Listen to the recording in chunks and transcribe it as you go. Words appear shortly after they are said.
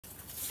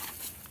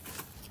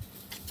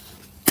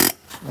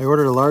I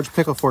ordered a large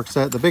pickle fork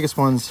set. The biggest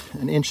one's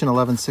 1 inch and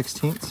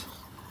 11/16.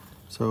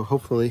 So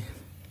hopefully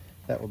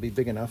that will be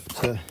big enough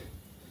to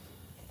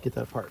get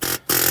that apart.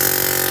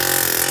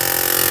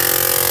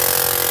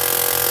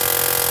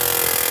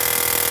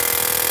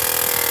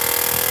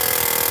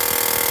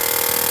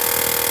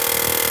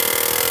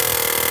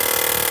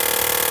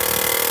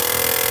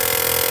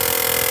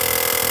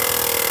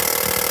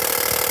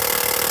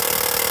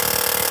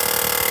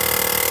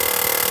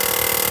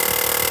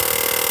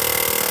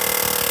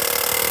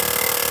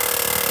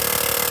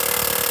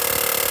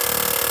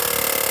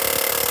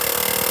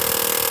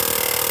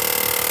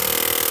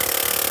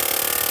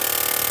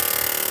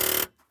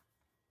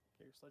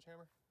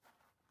 Sledgehammer.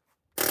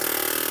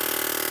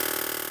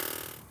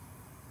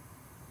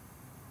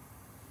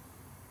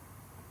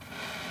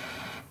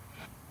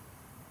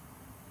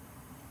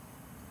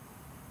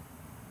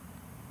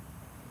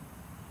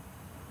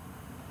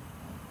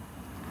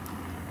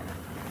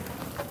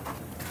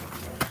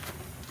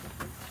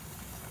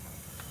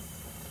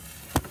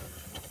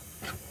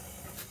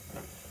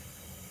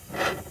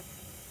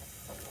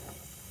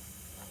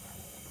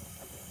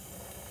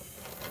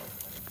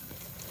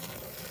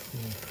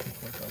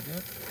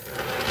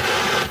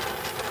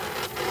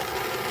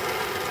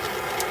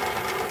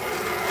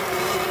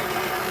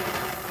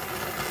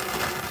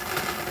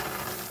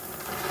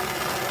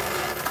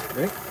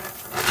 Ready? Yep.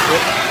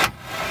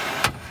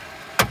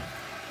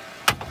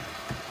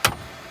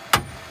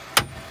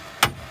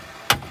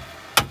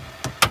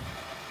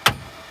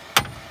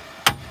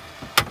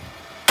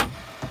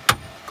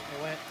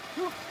 It went.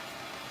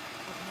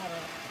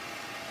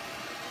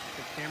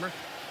 Good camera.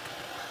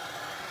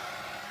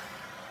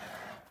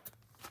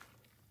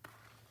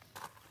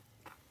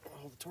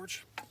 Hold the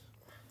torch.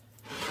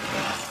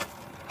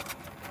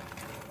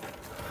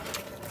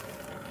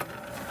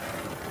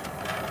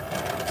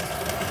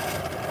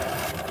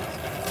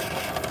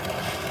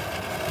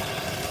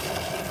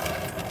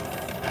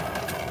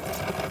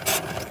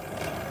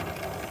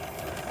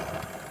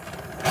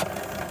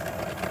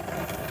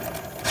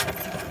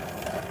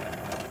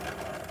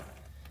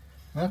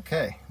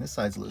 Okay, this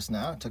side's loose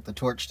now. I took the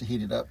torch to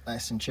heat it up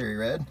nice and cherry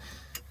red.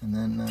 And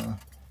then,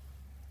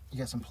 you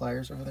got some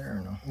pliers over there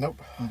or no?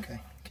 Nope. Okay,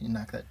 can you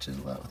knock that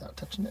chisel out without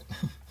touching it?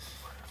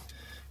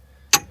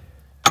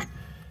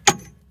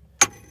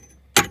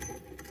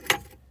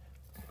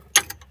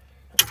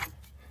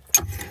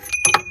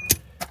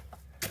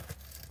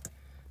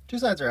 Two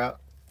sides are out,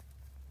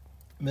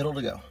 middle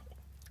to go,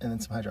 and then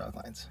some hydraulic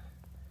lines.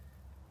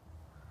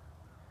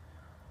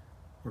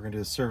 We're going to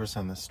do a service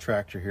on this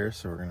tractor here,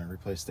 so we're going to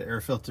replace the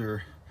air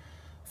filter,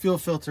 fuel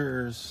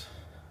filters,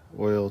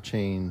 oil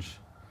change,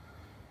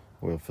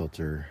 oil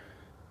filter.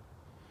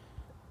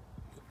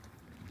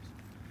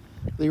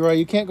 Leroy,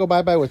 you can't go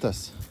bye-bye with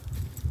us.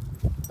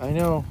 I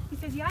know. He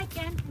says, yeah, I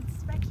can.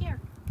 It's back here.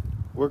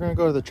 We're going to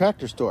go to the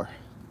tractor store.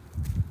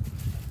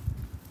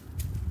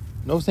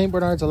 No St.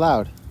 Bernards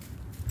allowed.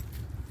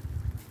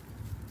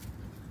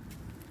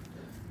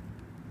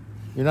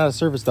 You're not a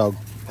service dog.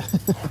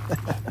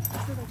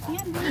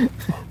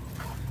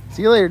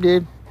 See you later,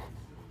 dude.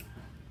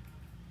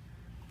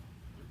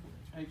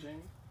 Hey,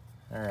 Jamie.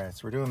 All right,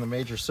 so we're doing the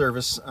major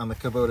service on the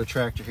Kubota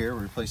tractor here.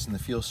 We're replacing the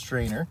fuel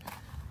strainer.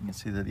 You can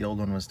see that the old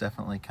one was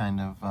definitely kind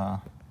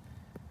of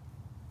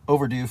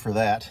overdue for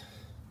that.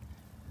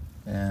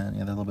 And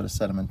yeah, there's a little bit of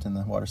sediment in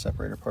the water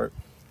separator part.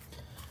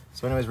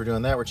 So anyways, we're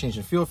doing that. We're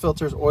changing fuel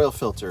filters, oil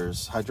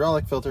filters,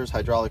 hydraulic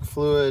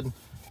fluid,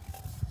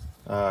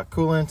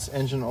 coolant,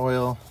 engine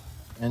oil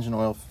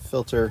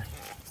filter,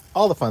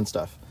 all the fun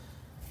stuff.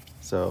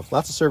 So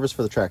lots of service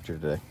for the tractor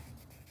today.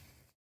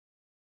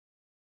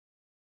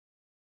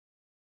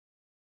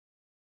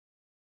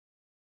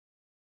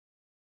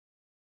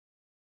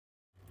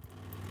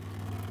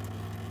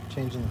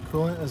 Changing the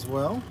coolant as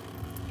well,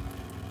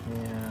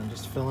 and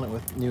just filling it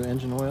with new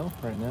engine oil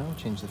right now.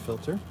 Change the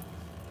filter.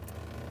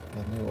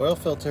 Got a new oil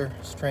filter,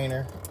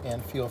 strainer,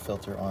 and fuel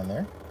filter on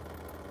there.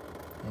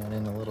 And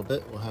in a little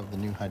bit, we'll have the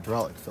new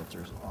hydraulic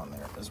filters on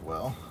there as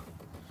well.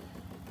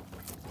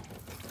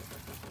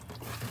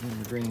 And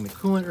we're draining the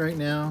coolant right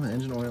now. The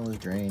engine oil is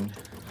drained,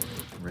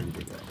 ready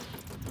to go.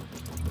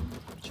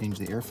 Change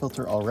the air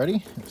filter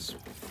already. It's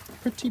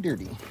pretty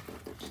dirty.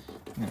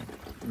 I'm gonna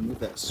remove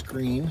that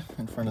screen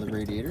in front of the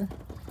radiator.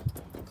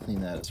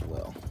 Clean that as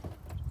well.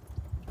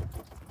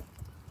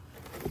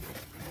 You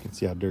can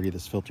see how dirty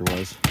this filter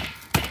was.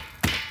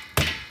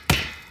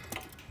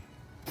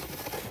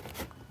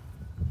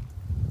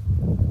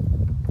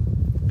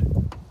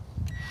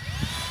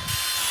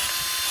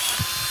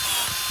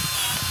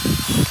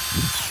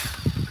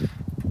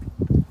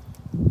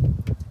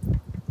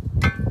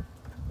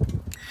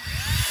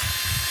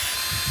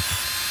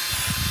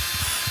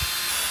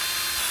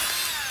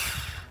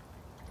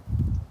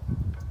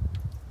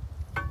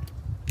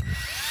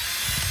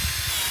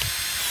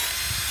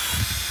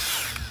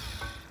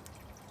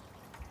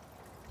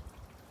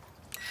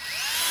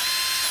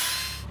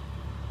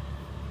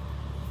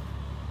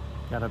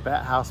 Got a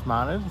bat house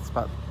mounted. It's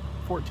about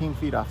 14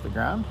 feet off the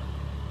ground,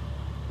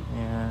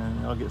 and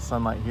it'll get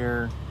sunlight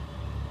here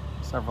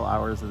several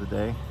hours of the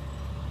day.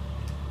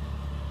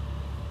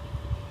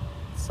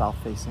 South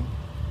facing.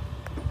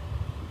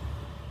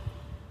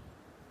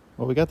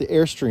 Well, we got the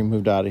Airstream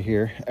moved out of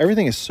here.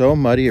 Everything is so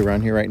muddy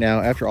around here right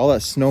now. After all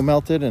that snow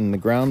melted and the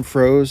ground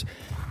froze,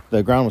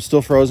 the ground was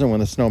still frozen when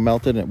the snow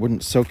melted and it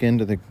wouldn't soak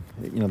into the,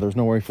 there was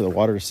no way for the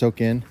water to soak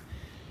in.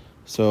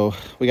 So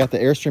we got the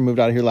Airstream moved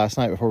out of here last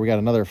night before we got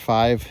another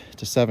 5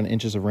 to 7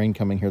 inches of rain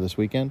coming here this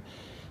weekend.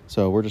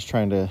 So we're just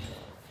trying to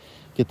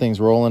get things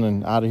rolling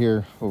and out of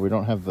here where we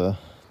don't have the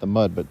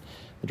mud, but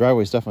the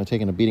driveway is definitely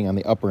taking a beating on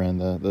the upper end.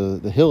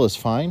 The hill is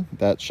fine.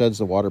 That sheds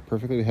the water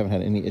perfectly. We haven't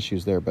had any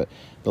issues there, but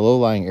the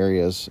low-lying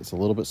areas, it's a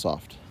little bit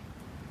soft.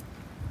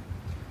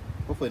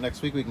 Hopefully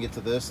next week we can get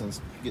to this and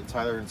get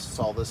Tyler to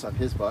install this on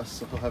his bus.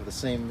 So he'll have the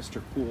same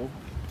Mr. Cool.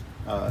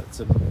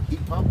 It's a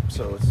heat pump,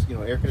 so it's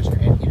air conditioner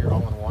and heater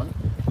all in one.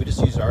 We just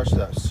used ours for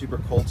that super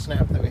cold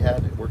snap that we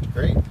had. It worked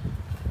great.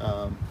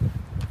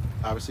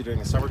 Obviously during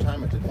the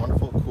summertime it did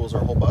wonderful. It cools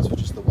our whole bus with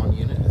just the one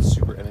unit and it's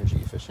super energy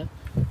efficient.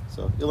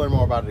 So you'll learn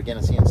more about it again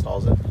as he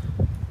installs it.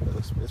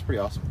 It's pretty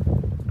awesome.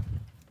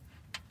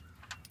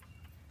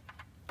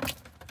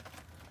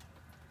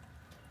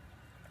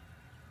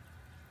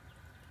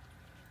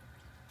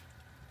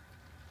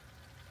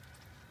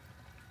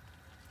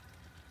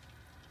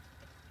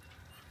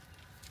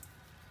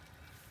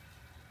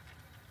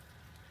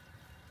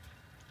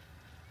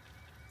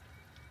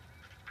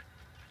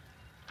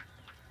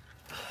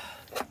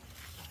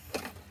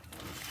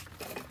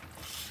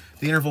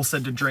 The interval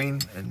said to drain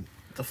and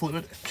the fluid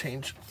and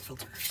change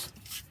filters.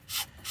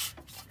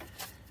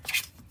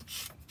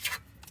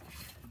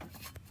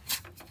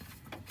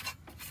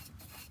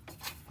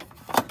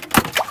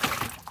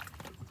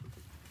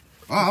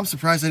 Oh, I'm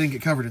surprised I didn't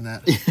get covered in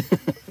that.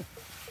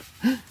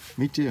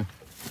 Me too.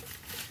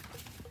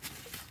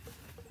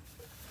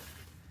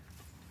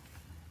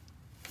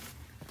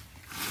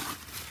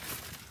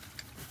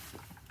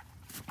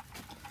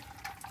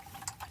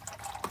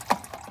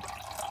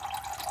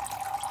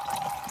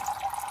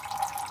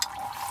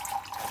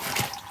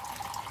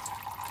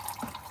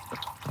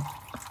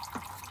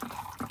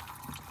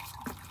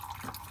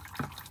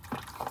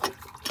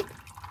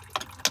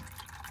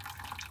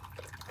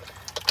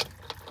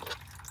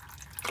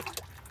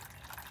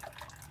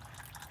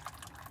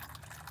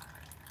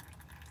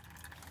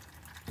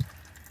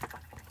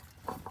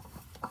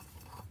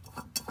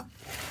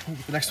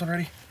 Get the next one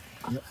ready?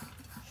 Yep.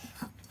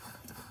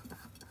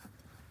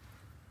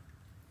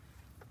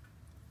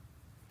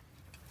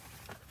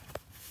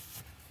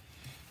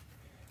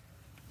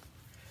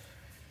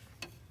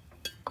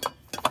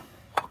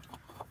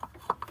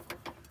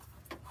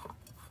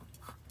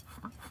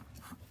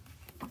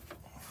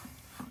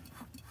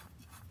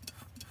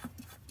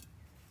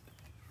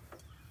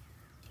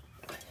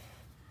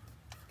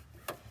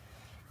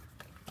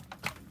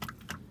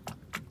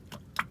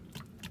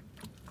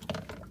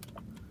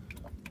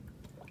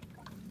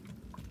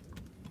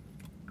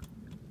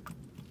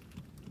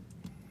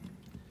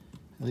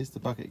 At least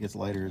the bucket gets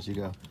lighter as you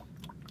go.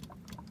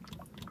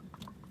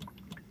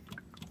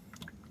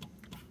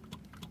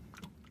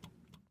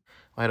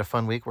 I had a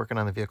fun week working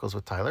on the vehicles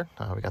with Tyler.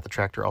 We got the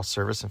tractor all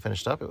serviced and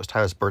finished up. It was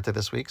Tyler's birthday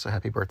this week, so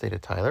happy birthday to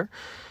Tyler.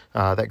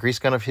 That grease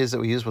gun of his that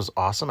we used was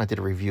awesome. I did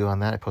a review on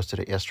that. I posted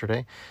it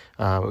yesterday.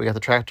 But we got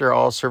the tractor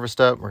all serviced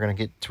up. We're going to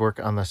get to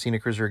work on the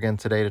Scenicruiser again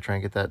today to try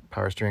and get that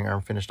power steering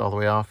arm finished all the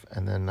way off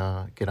and then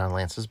get on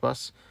Lance's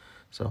bus.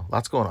 So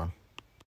lots going on.